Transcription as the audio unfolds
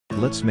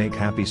Let's make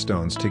happy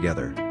stones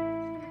together.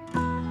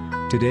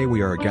 Today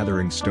we are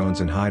gathering stones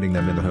and hiding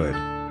them in the hood.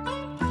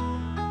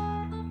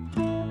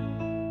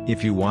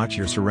 If you watch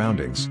your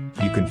surroundings,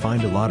 you can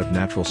find a lot of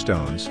natural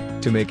stones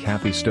to make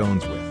happy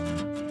stones with.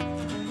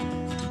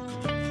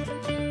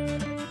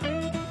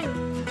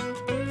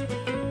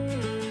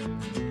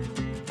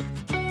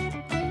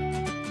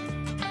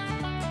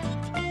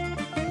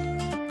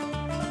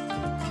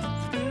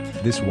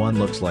 This one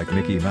looks like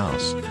Mickey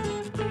Mouse.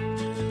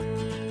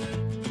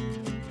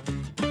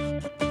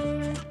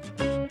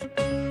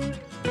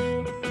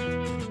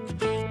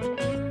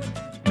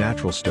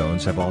 Natural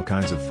stones have all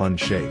kinds of fun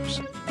shapes.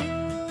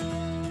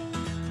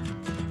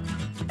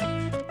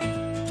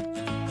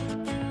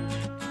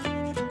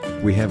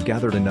 We have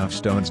gathered enough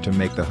stones to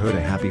make the hood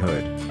a happy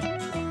hood.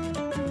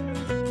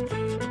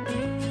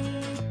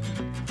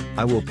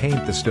 I will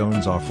paint the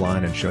stones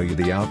offline and show you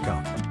the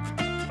outcome.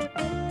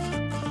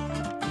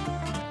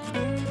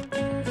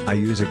 I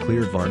use a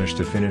clear varnish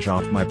to finish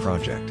off my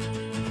project.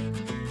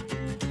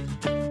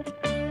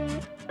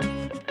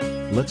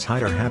 Let's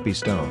hide our happy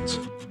stones.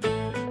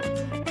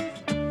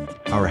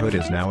 Our hood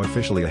is now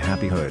officially a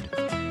happy hood.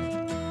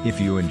 If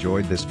you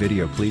enjoyed this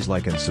video, please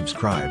like and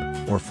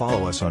subscribe, or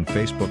follow us on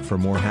Facebook for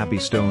more happy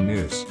stone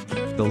news.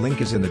 The link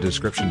is in the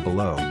description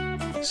below.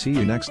 See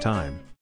you next time.